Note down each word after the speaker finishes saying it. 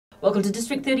Welcome to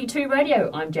District 32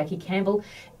 Radio. I'm Jackie Campbell,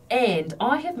 and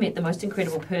I have met the most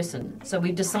incredible person, so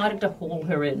we've decided to haul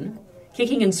her in,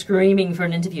 kicking and screaming for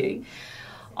an interview.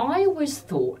 I always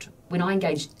thought, when I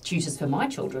engaged tutors for my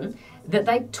children, that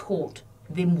they taught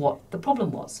them what the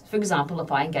problem was. For example,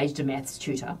 if I engaged a maths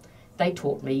tutor, they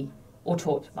taught me, or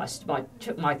taught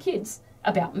my kids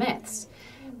about maths.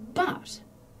 But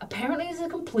apparently there's a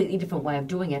completely different way of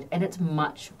doing it, and it's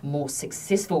much more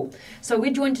successful. So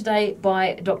we're joined today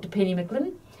by Dr. Penny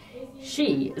McGlynn.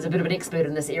 She is a bit of an expert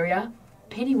in this area.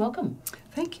 Penny, welcome.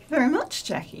 Thank you very much,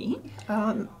 Jackie.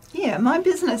 My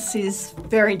business is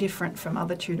very different from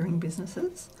other tutoring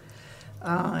businesses.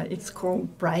 It's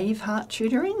called Brave Heart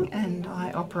Tutoring, and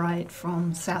I operate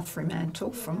from South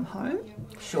Fremantle from home.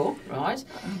 Sure, right.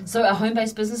 So a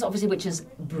home-based business, obviously, which is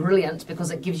brilliant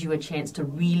because it gives you a chance to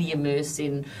really immerse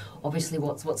in, obviously,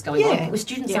 what's going on. Where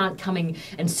students aren't coming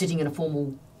and sitting in a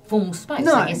formal space.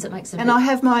 No. I guess it makes it. And I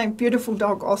have my beautiful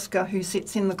dog Oscar who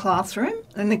sits in the classroom,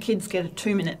 and the kids get a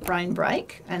 2-minute brain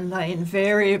break, and they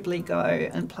invariably go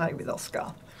and play with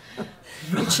Oscar.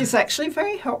 Which is actually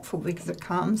very helpful because it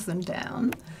calms them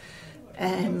down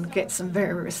and gets them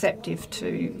very receptive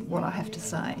to what I have to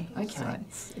say. Okay. So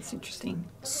it's interesting.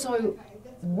 So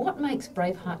what makes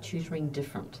Brave Heart Tutoring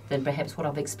different than perhaps what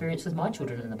I've experienced with my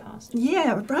children in the past?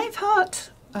 Yeah, Brave Heart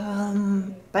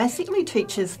basically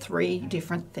teaches 3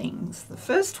 different things. The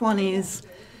first one is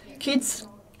kids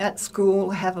at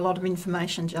school have a lot of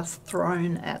information just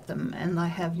thrown at them and they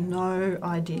have no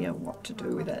idea what to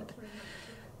do with it.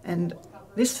 And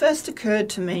this first occurred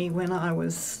to me when I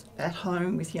was at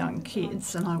home with young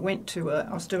kids, and I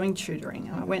was doing tutoring,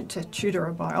 and I went to tutor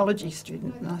a biology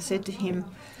student, and I said to him,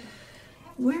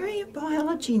 "Where are your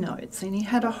biology notes?" And he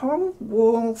had a whole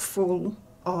wall full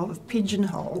of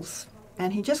pigeonholes,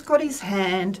 and he just got his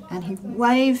hand and he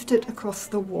waved it across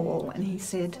the wall, and he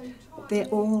said, "They're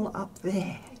all up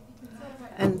there."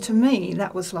 And to me,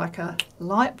 that was like a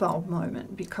light bulb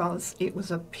moment because it was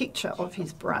a picture of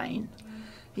his brain.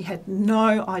 He had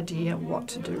no idea what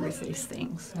to do with these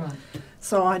things. Right.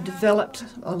 So I developed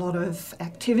a lot of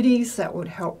activities that would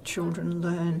help children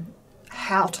learn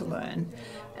how to learn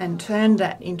and turned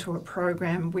that into a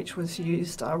program which was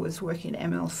used. I was working at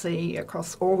MLC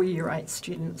across all Year 8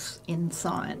 students in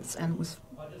science and was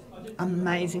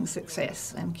amazing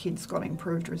success, and kids got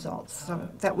improved results. So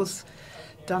that was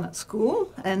done at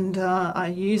school, and I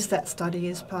used that study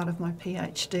as part of my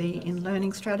PhD in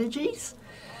learning strategies.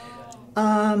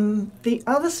 The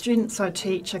other students I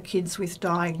teach are kids with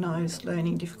diagnosed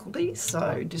learning difficulties,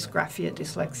 so dysgraphia,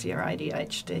 dyslexia,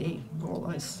 ADHD, all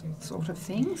those sort of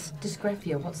things.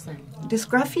 Dysgraphia, what's that?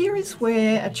 Dysgraphia is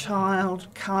where a child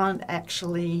can't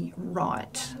actually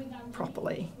write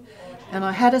properly. And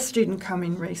I had a student come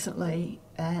in recently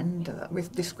and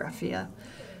with dysgraphia,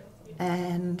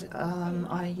 and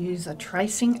I use a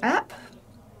tracing app,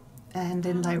 and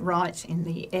then they write in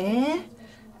the air,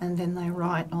 and then they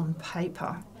write on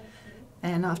paper.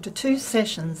 And after 2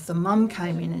 sessions, the mum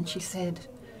came in and she said,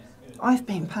 "I've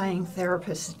been paying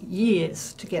therapists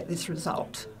years to get this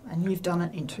result, and you've done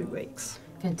it in 2 weeks."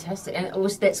 Fantastic. And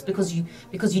that's because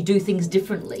you do things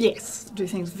differently? Yes, do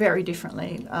things very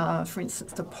differently. For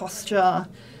instance, the posture,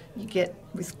 you get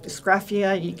with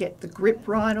dysgraphia, you get the grip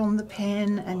right on the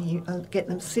pen, and you get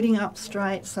them sitting up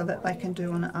straight so that they can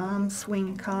do an arm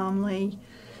swing calmly,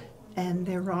 and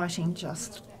their writing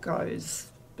just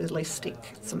goes ballistic.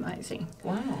 It's amazing.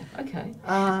 Wow, okay.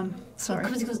 Sorry.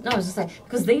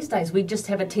 Because these days we just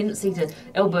have a tendency to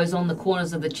elbows on the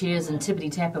corners of the chairs and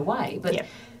tippity-tap away. But yeah.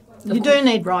 You do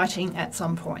need writing at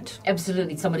some point.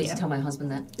 Absolutely. Somebody used to tell my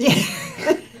husband that.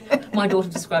 Yeah. My daughter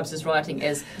describes his writing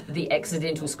as the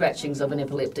accidental scratchings of an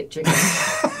epileptic chicken.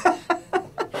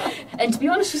 And to be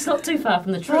honest, she's not too far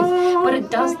from the truth. But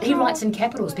it does. Okay. He writes in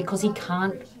capitals because he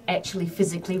can't actually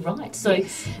physically write. So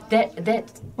yes.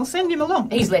 that we'll send him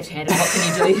along. He's left-handed. What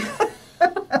can you do?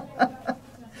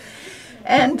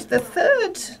 And the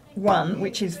third one,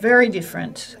 which is very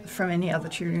different from any other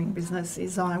tutoring business,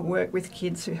 is I work with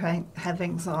kids who have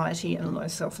anxiety and low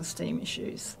self-esteem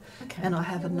issues. Okay. And I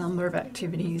have a number of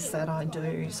activities that I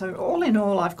do. So all in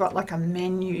all, I've got like a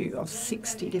menu of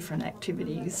 60 different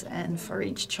activities, and for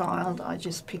each child I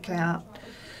just pick out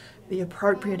the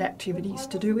appropriate activities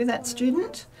to do with that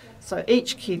student. So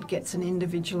each kid gets an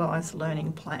individualised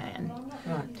learning plan.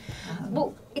 Right.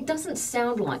 Well, it doesn't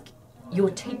sound like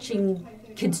you're teaching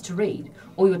kids to read,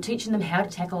 or you're teaching them how to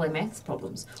tackle their maths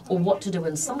problems, or what to do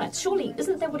in science. Surely,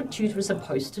 isn't that what a tutor is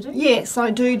supposed to do? Yes,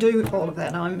 I do all of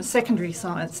that. I'm a secondary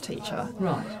science teacher.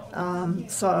 Right.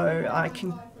 So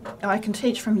I can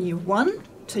teach from year 1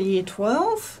 to year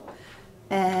 12,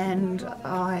 and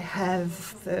I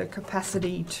have the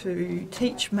capacity to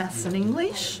teach maths and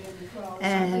English,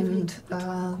 and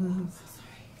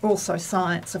also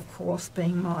science, of course,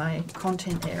 being my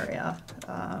content area.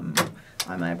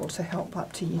 I'm able to help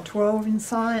up to Year 12 in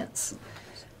science,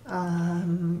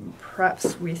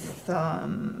 perhaps with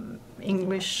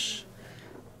English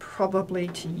probably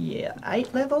to Year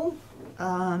 8 level,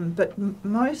 but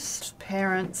most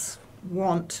parents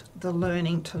want the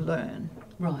learning to learn.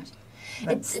 Right.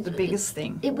 That's the biggest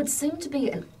thing. It would seem to be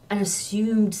an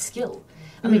assumed skill.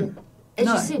 I mean,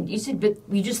 as you said, but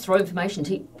you just throw information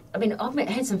to. I mean, I've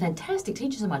had some fantastic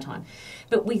teachers in my time,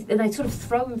 but they sort of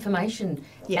throw information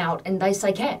out and they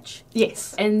say catch.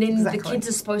 Yes. And then the kids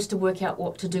are supposed to work out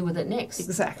what to do with it next.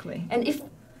 Exactly. And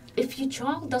if your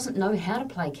child doesn't know how to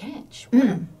play catch,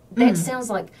 that sounds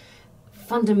like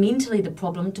fundamentally the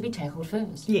problem to be tackled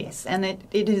first. Yes, and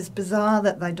it is bizarre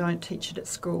that they don't teach it at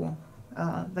school.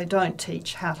 They don't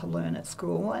teach how to learn at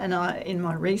school. And in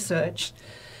my research,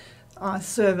 I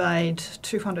surveyed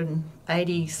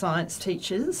 280 science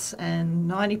teachers, and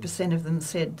 90% of them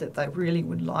said that they really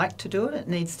would like to do it. It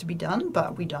needs to be done,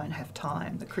 but we don't have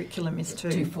time. The curriculum is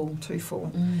too full.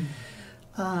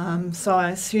 So I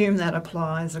assume that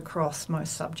applies across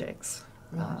most subjects.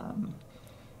 Right.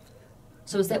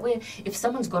 So is that where, if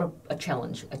someone's got a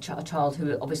challenge, a child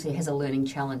who obviously has a learning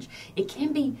challenge, it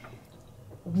can be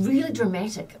really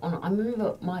dramatic. I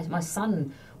remember my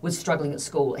son was struggling at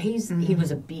school. He was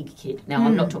a big kid. Now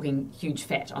I'm not talking huge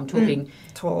fat. I'm talking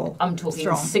tall. I'm talking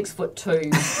strong.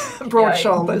 6'2", broad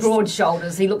shoulders. Broad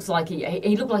shoulders. He looked like he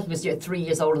was 3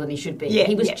 years older than he should be. Yeah,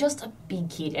 he was just a big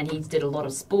kid, and he did a lot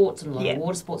of sports and a lot of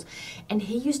water sports, and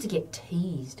he used to get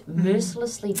teased,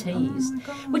 mercilessly teased,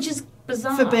 which is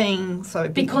bizarre for being so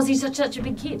big. Because he's such a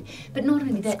big kid. But not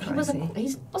only that, he wasn't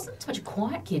so much a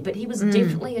quiet kid, but he was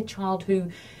definitely a child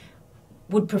who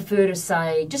would prefer to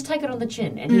say, just take it on the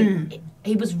chin. And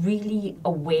he was really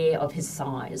aware of his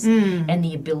size and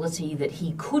the ability that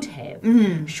he could have,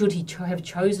 should he have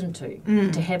chosen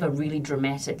to have a really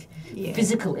dramatic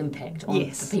physical impact on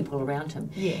the people around him.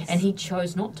 Yes. And he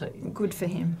chose not to. Good for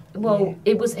him. Well,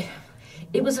 it was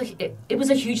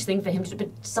a huge thing for him to, but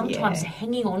sometimes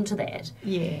hanging on to that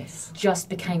just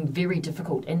became very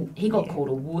difficult, and he got called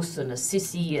a wuss and a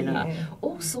sissy and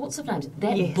all sorts of names.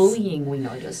 That bullying, we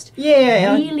noticed,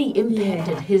 really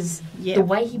impacted the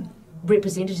way he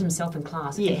represented himself in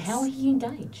class and how he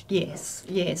engaged. Yes.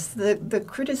 The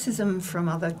criticism from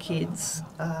other kids,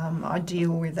 I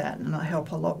deal with that, and I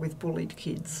help a lot with bullied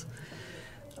kids.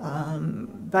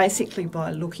 Basically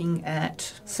by looking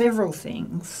at several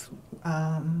things.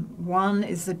 One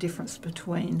is the difference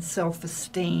between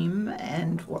self-esteem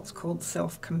and what's called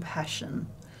self-compassion.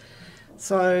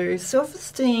 So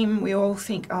self-esteem, we all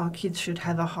think, kids should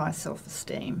have a high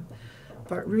self-esteem.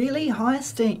 But really, high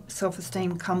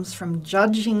self-esteem comes from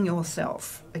judging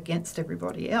yourself against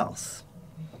everybody else.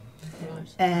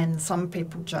 Right. And some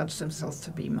people judge themselves to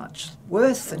be much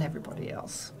worse than everybody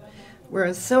else.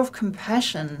 Whereas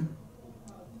self-compassion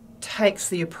takes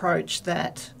the approach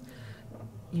that,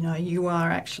 you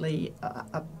are actually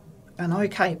an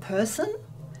okay person,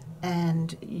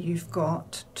 and you've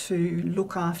got to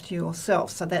look after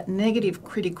yourself. So that negative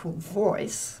critical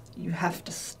voice, you have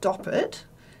to stop it.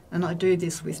 And I do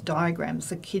this with diagrams.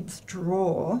 The kids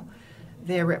draw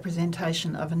their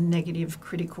representation of a negative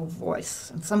critical voice.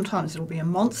 And sometimes it'll be a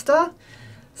monster,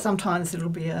 sometimes it'll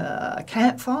be a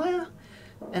campfire,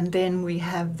 and then we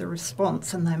have the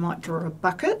response, and they might draw a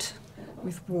bucket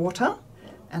with water,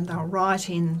 and they'll write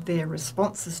in their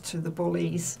responses to the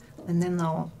bullies, and then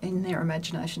they'll, in their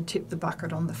imagination, tip the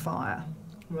bucket on the fire.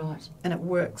 Right. And it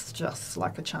works just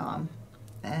like a charm.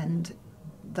 And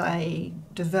they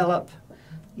develop,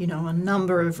 a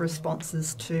number of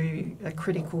responses to a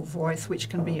critical voice, which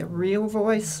can be a real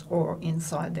voice or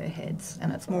inside their heads.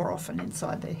 And it's more often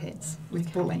inside their heads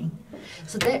with bullying.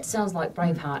 So that sounds like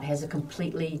Brave Heart has a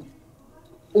completely,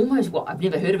 almost, I've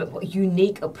never heard of it, but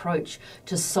unique approach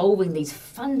to solving these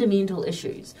fundamental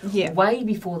issues way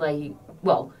before they,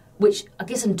 which I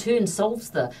guess in turn solves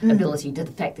the ability to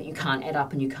the fact that you can't add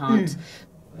up and you can't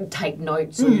take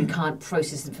notes or you can't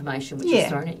process information which is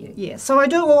thrown at you. Yeah, so I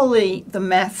do all the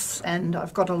maths, and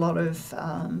I've got a lot of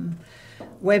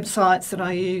websites that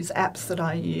I use, apps that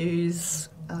I use.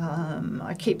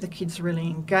 I keep the kids really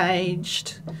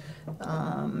engaged.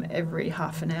 Every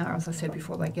half an hour, as I said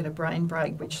before, they get a brain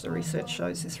break, which the research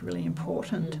shows is really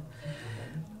important.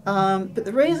 But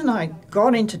the reason I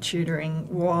got into tutoring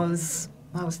was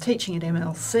I was teaching at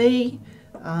MLC.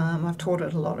 I've taught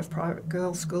at a lot of private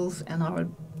girls' schools, and I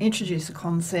would introduce a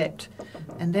concept,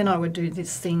 and then I would do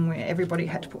this thing where everybody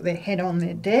had to put their head on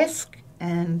their desk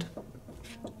and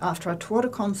after I taught a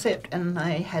concept, and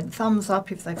they had thumbs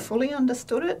up if they fully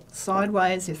understood it,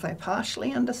 sideways if they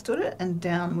partially understood it, and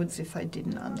downwards if they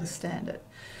didn't understand it.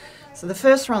 So the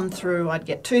first run through, I'd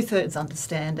get 2/3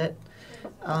 understand it,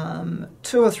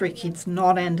 2 or 3 kids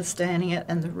not understanding it,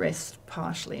 and the rest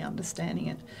partially understanding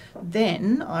it.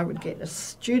 Then I would get a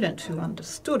student who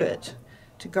understood it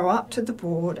to go up to the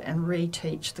board and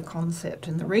reteach the concept.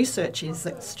 And the research is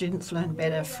that students learn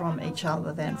better from each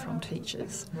other than from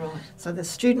teachers. Right. So the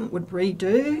student would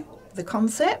redo the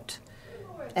concept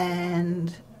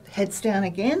and heads down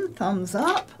again, thumbs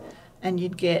up, and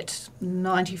you'd get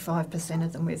 95%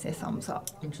 of them with their thumbs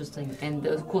up. Interesting. And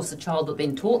of course the child that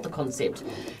then taught the concept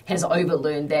has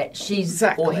overlearned that she's,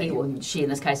 Exactly. or he, or she in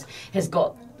this case, has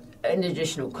got an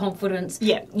additional confidence.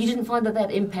 Yeah. You didn't find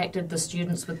that impacted the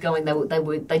students with going,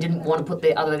 they didn't want to put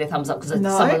their thumbs up because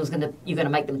No. someone was you're going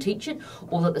to make them teach it,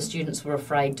 or that the students were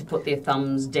afraid to put their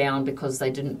thumbs down because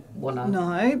they didn't want to?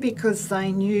 No, because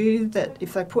they knew that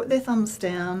if they put their thumbs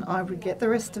down, I would get the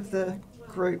rest of the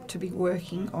group to be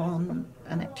working on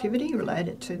an activity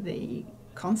related to the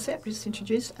concept just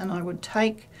introduced, and I would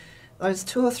take those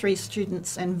 2 or 3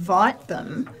 students and invite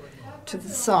them to the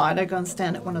side. I'd go and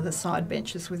stand at one of the side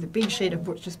benches with a big sheet of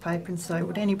butcher's paper and say,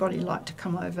 would anybody like to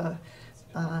come over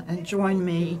and join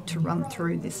me to run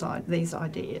through these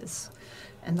ideas?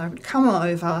 And they would come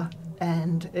over,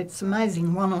 and it's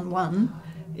amazing, one-on-one,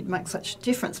 it makes such a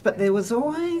difference. But there was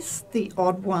always the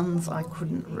odd ones I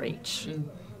couldn't reach.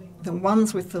 The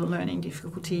ones with the learning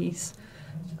difficulties,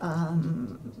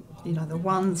 the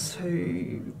ones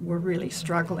who were really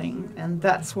struggling, and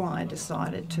that's why I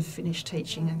decided to finish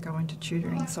teaching and go into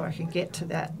tutoring, so I could get to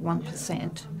that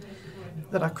 1%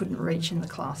 that I couldn't reach in the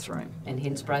classroom. And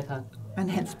hence Brave Heart. And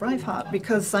hence Brave Heart,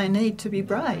 because they need to be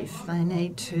brave. They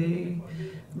need to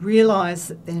realise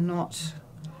that they're not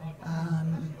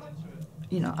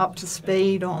up to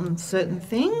speed on certain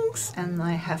things, and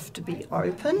they have to be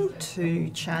open to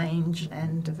change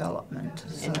and development.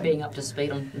 And being up to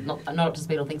speed on, not up to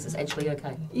speed on things is actually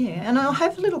okay. Yeah, and I'll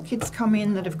have little kids come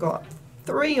in that have got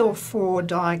 3 or 4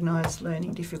 diagnosed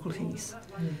learning difficulties,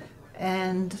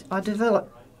 and I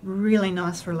develop really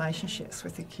nice relationships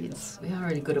with the kids. We are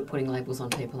really good at putting labels on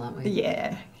people, aren't we?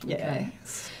 Yeah. Okay.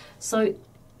 So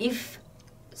if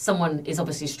someone is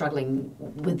obviously struggling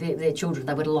with their children,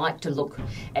 they would like to look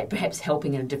at perhaps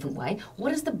helping in a different way,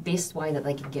 what is the best way that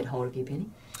they can get hold of you, Penny?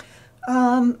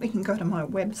 You can go to my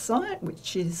website,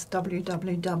 which is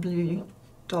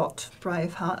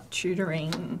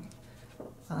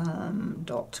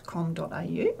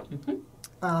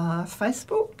www.bravehearttutoring.com.au.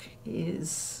 Facebook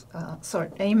is,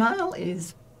 email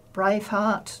is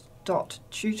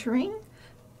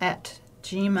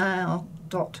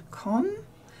braveheart.tutoring@gmail.com,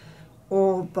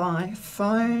 or by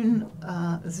phone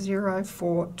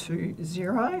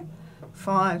 0420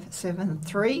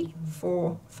 573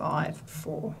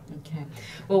 454. Okay.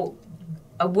 Well,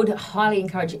 I would highly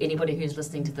encourage anybody who's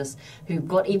listening to this who've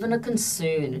got even a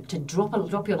concern to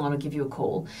drop your line or give you a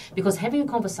call, because having a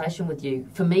conversation with you,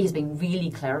 for me, has been really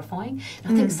clarifying.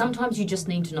 And I think sometimes you just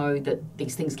need to know that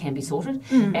these things can be sorted.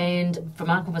 And from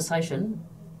our conversation,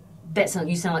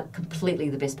 you sound like completely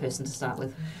the best person to start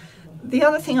with. The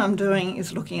other thing I'm doing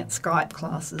is looking at Skype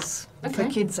classes for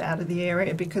kids out of the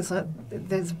area, because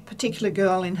there's a particular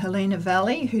girl in Helena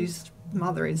Valley whose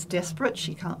mother is desperate.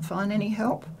 She can't find any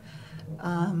help.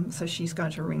 So she's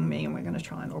going to ring me, and we're going to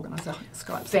try and organise a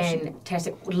Skype session.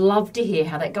 Fantastic. Would love to hear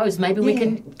how that goes. Maybe we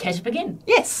can catch up again.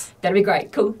 Yes. That'd be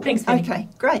great. Cool. Thanks, Penny. Okay,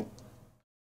 great.